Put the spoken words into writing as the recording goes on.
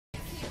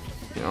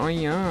Oh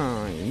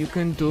yeah, you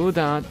can do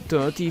that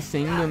dirty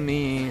thing to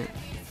me.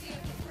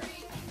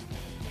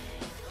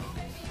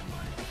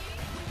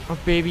 Oh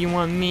baby, you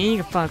want me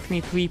to fuck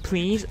me,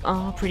 please?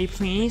 Oh, pretty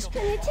please?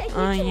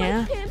 Oh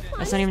yeah?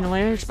 That's not even the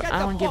lyrics, but I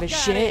don't give a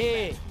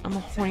shit. I'm a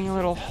horny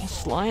little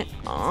slut.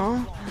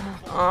 Oh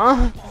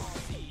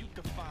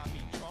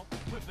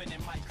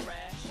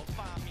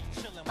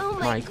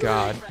my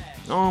god.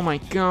 Oh my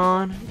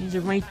god. Is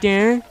it right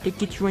there? It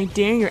gets you right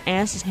there? Your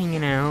ass is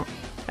hanging out.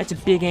 That's a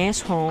big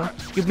asshole.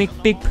 You make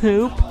big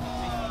poop?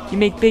 You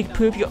make big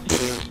poop? You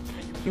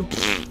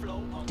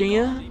do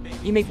ya?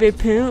 You make big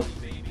poop?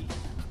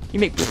 You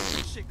make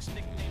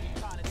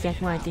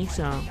exactly what I think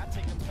so.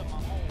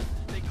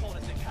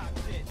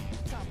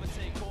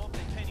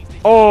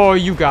 Oh,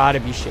 you gotta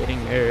be shitting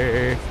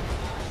me.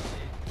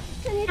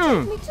 Can you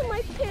take me to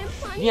my pimp,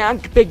 honey? Yeah, I'm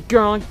a big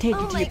girl. I'll take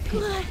you to your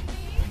pimp. God.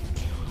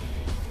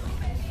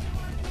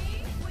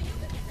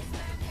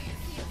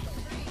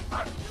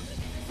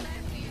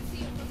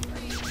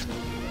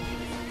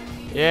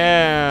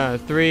 Yeah,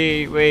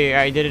 3. Wait,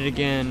 I did it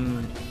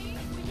again.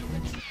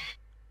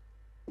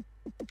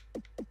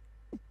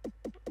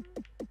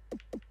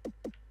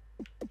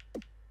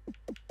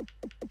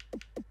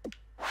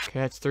 Okay,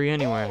 that's 3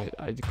 anyway.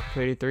 I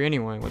completed 3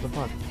 anyway. What the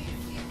fuck?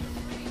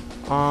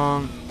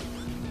 I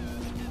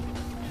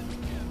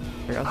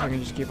guess I can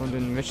just keep on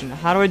doing the mission.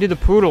 How do I do the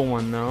poodle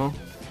one though?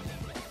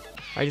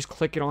 I just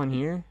click it on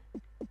here.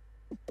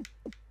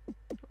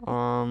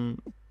 Cause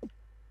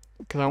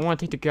I want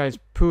to take the guy's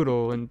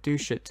poodle and do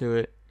shit to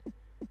it.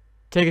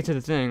 Take it to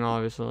the thing,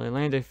 obviously.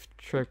 Land a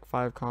trick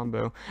 5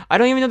 combo. I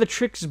don't even know the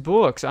tricks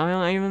books. I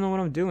don't even know what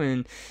I'm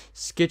doing.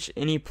 Sketch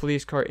any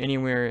police car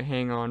anywhere.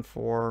 Hang on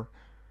for.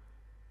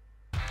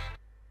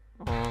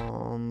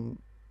 Hang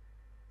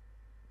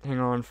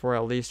on for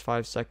at least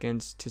 5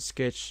 seconds to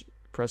sketch.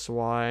 Press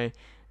Y.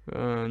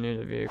 Near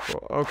the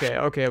vehicle.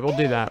 Okay, we'll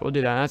do that.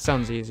 That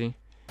sounds easy.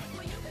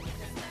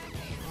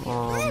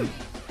 So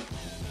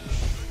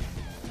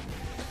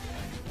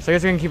I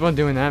guess I can keep on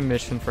doing that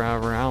mission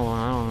forever. I don't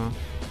know.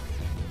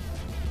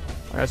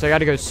 Alright, so I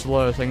gotta go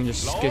slow so I can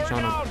just sketch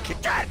on him.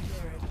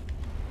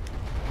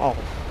 Oh,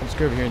 let's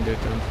go over here and do it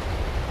then.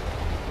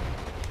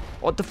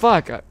 What the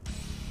fuck?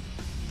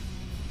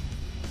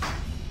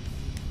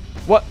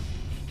 What?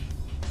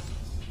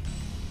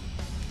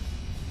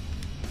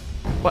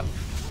 What?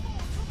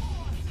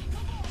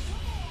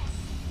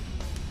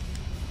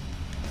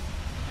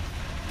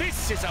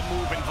 This is a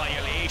moving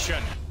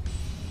violation.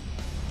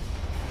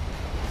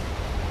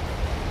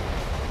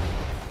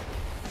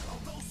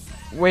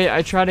 Wait,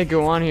 I try to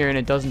go on here and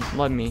it doesn't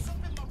let me.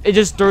 It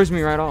just throws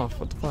me right off.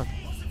 What the fuck?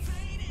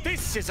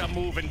 This is a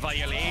moving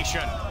violation.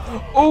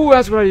 Oh,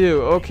 that's what I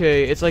do.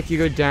 Okay, it's like you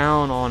go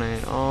down on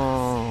it.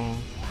 Oh.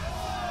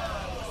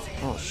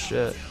 Oh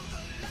shit.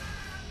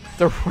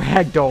 The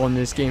ragdoll in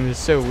this game is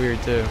so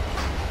weird too.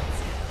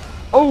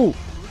 Oh.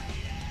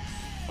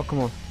 Oh, come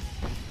on.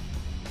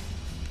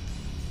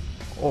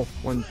 Oh,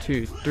 1,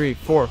 2, 3,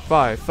 4,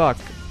 5. Fuck.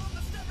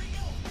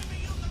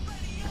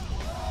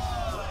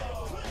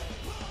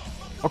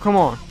 Oh, come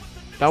on.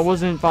 That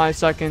wasn't 5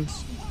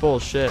 seconds.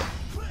 Bullshit.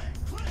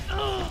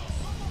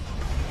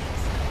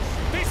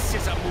 This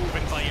is a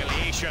moving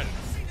violation.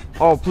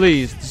 Oh,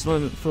 please. Just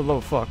let it for the love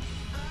of fuck.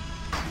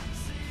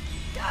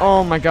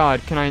 Oh my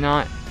god. Can I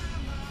not?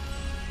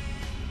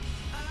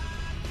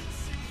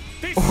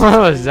 What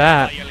was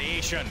that?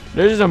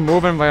 This is a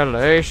moving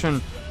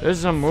violation. This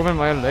is a moving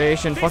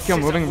violation. Fuck your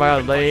moving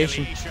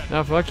violation.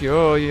 No, fuck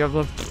you. You have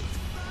the.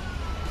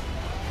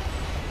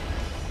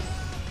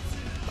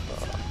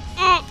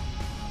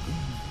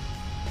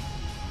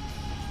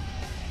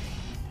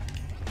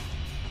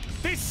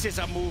 This is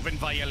a moving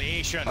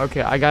violation.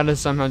 Okay, I gotta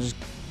somehow just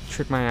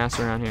trick my ass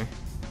around here.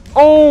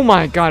 Oh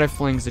my god, it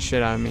flings the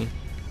shit out of me.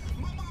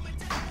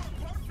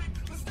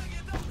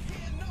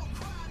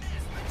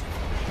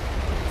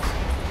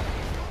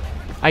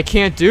 I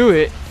can't do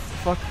it.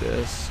 Fuck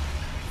this.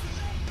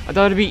 I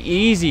thought it'd be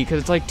easy,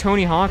 because it's like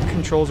Tony Hawk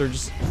controls are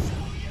just...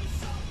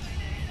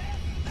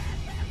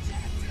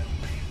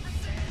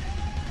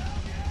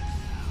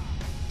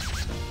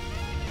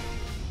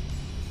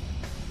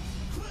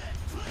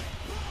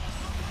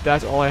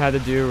 That's all I had to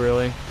do,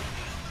 really.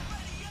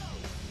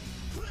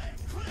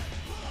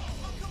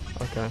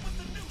 Okay.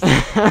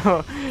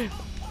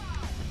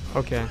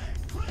 Okay.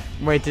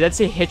 Wait, did that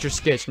say hit or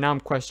sketch? Now I'm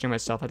questioning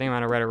myself. I think I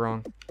might have read it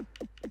wrong.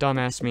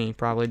 Dumbass me,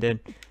 probably did.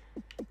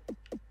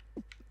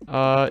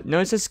 No,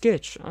 it says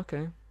sketch.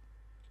 Okay.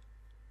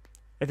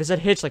 If it said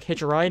hitch, like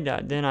hitch a ride,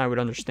 then I would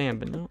understand,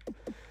 but no.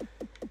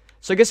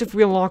 So I guess if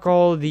we unlock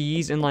all of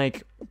these and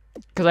like,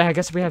 because I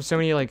guess if we have so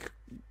many like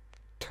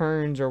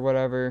turns or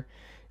whatever,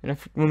 and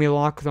if when we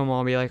lock them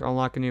all, we like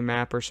unlock a new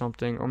map or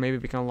something, or maybe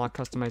we can unlock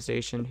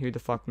customization. Who the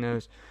fuck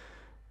knows?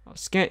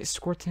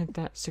 Score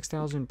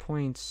 6,000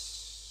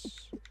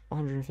 points,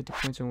 150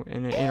 points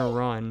in a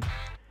run.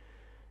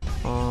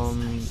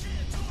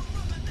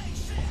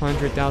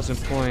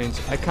 100,000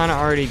 points. I kind of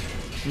already.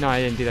 No,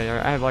 I didn't do that.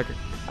 I have. 100,000 points. 100,000 points. I kind of already. No, I didn't do that. I have like. I have. 100,000 points. I kind of already. No, I didn't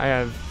do that. I have. 100,000 points. I kind of already. No, I didn't do that. I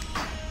have. 100,000 points. I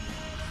kind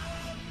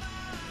of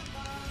already. No,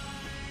 I didn't do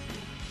that. I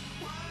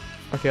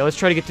have like. Okay, let's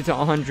try to get to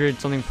 100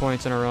 something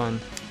points in a run.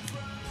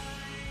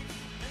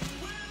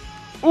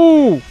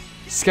 Ooh!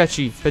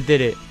 Sketchy, but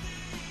did it.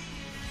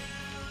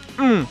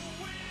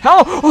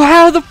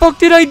 How the fuck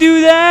did I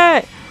do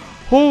that?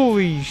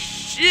 Holy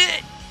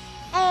shit!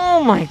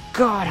 Oh my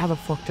god, how the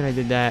fuck did I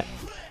do that?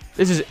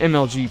 This is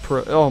MLG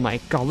Pro. Oh my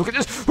god, look at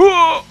this.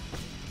 Oh!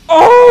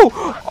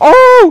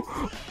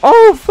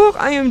 Oh, fuck,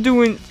 I am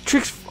doing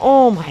tricks.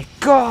 Oh my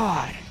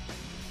god.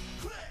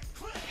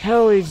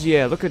 Hell is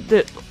yeah, look at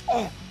this.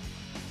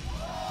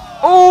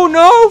 Oh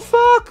no,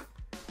 fuck!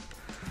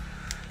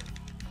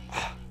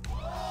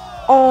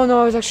 Oh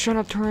no, I was actually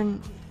trying to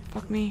turn.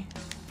 Fuck me.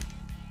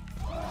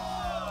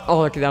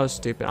 Oh, okay, that was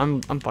stupid.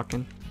 I'm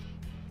fucking.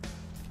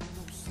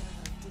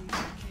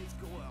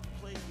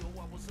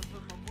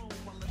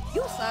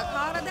 You suck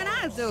harder than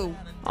I do.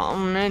 Oh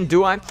man,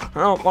 do I?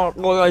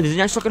 Is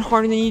that sucking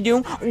harder than you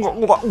do?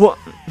 What?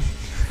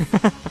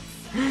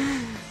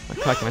 I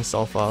cracked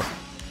myself up.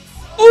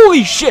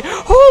 Holy shit!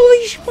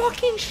 Holy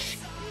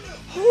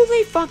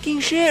fucking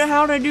shit!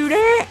 How'd I do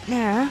that?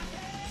 Nah.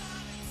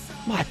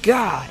 My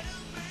god.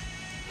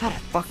 How the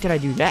fuck did I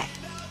do that?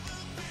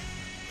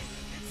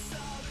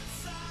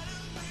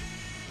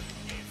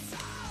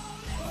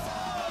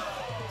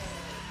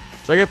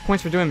 So I get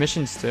points for doing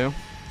missions too?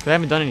 Cause I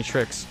haven't done any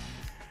tricks.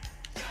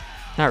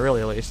 Not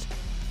really, at least.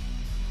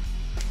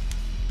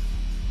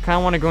 Kinda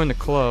wanna go in the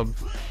club.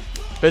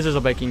 This is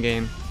a biking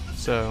game,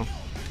 so.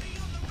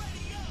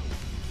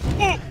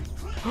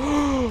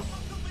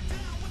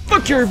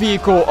 Fuck your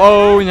vehicle!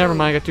 Oh, never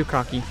mind, I got too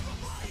cocky.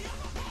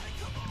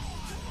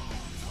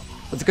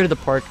 Let's go to the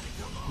park.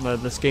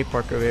 The skate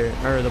park over here.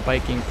 Or the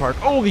biking park.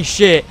 Holy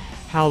shit!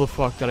 How the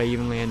fuck did I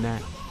even land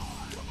that?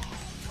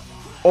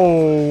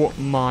 Oh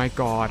my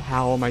god,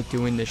 how am I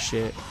doing this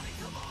shit?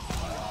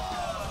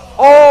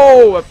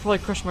 Oh! I probably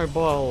crushed my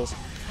balls.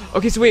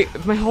 Okay, so wait,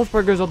 if my health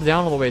bar goes up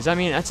down all the way, does that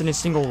mean that's in a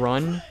single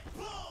run?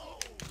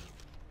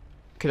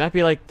 Could that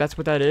be like, that's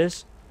what that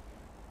is?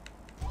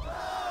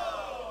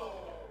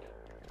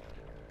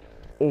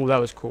 Oh,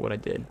 that was cool what I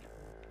did.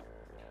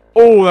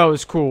 Oh, that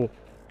was cool.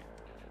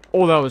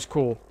 Oh, that was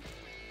cool.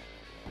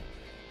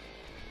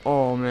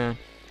 Oh, man.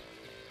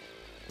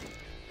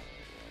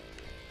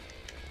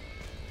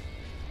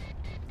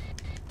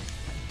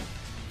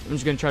 I'm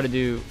just gonna try to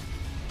do...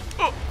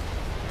 Oh.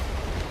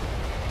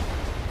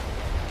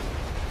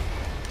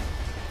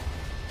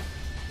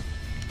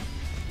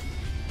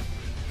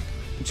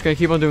 I'm just gonna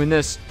keep on doing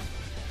this.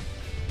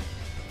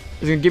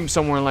 It's gonna get me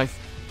somewhere in life.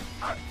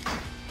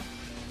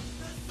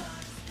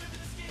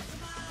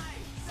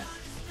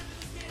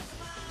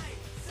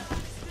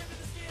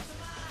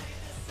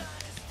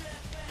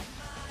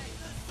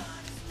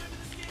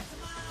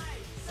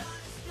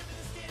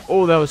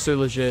 Oh, that was so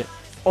legit.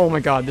 Oh my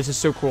god, this is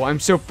so cool. I'm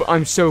so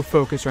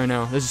focused right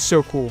now. This is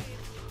so cool.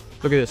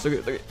 Look at this.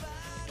 Look at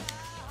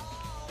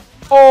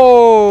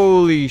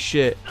Holy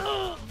shit.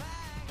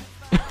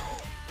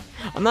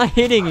 I'm not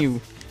hitting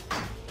you.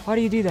 Why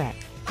do you do that?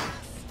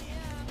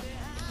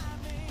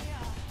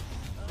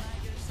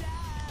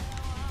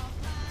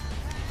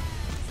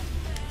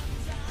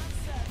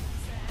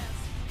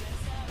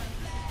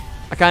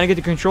 I kind of get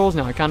the controls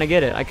now. I kind of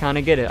get it. I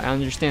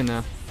understand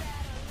now.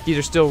 These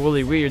are still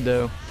really weird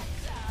though.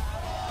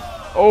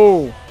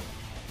 Oh.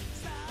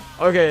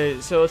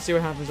 Okay, so let's see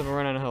what happens if I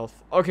run out of health.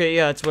 Okay,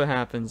 yeah, that's what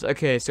happens.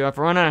 Okay, so if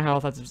I run out of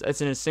health, that's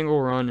in a single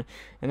run,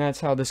 and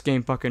that's how this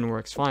game fucking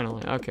works.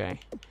 Finally, okay.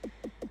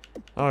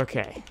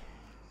 Okay.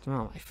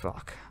 Oh my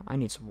fuck. I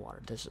need some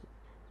water. This is...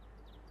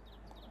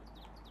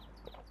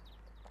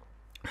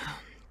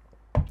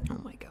 Oh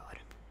my god.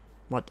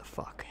 What the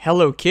fuck?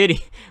 Hello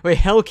Kitty. Wait,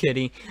 Hell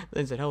Kitty.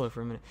 I said hello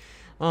for a minute.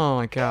 Oh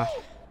my god.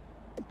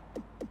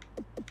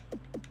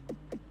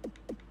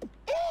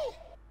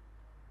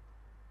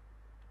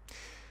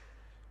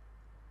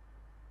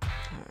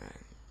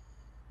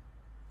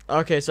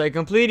 Okay, so I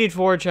completed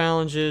 4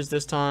 challenges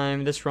this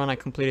time. This run I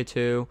completed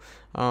 2.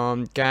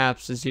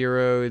 Gaps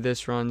 0.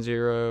 This run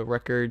 0.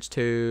 Records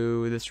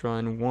 2. This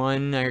run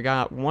 1. I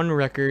got 1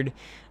 record.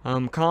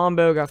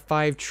 Combo got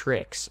 5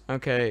 tricks.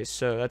 Okay,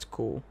 so that's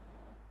cool.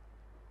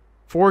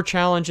 4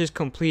 challenges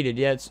completed.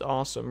 Yeah, it's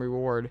awesome.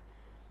 Reward.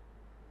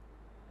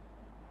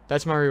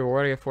 That's my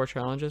reward. I get 4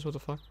 challenges. What the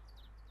fuck?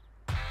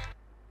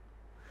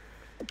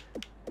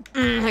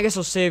 I guess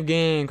I'll save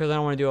game because I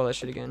don't want to do all that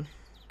shit again.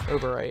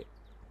 Overwrite.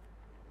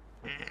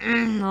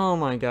 Oh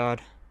my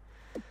god.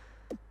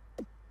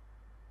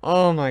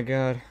 Oh my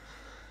god.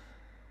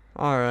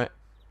 Alright.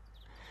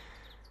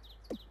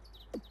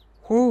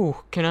 Whew,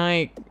 can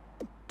I...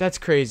 That's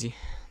crazy.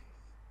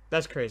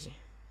 That's crazy.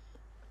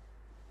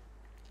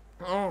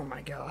 Oh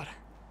my god.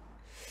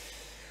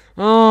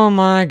 Oh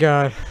my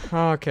god.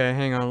 Okay,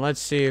 hang on.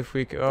 Let's see if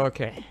we can...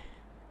 Okay.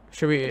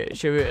 Should we...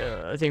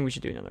 I think we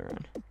should do another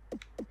round.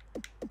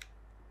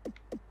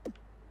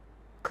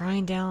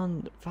 Grind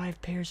down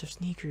 5 pairs of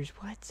sneakers.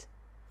 What?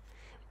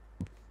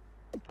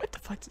 What the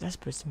fuck is that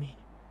supposed to mean?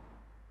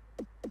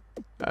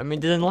 I mean,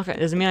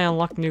 doesn't mean I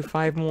unlocked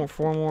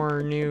 4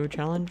 more new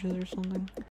challenges or something?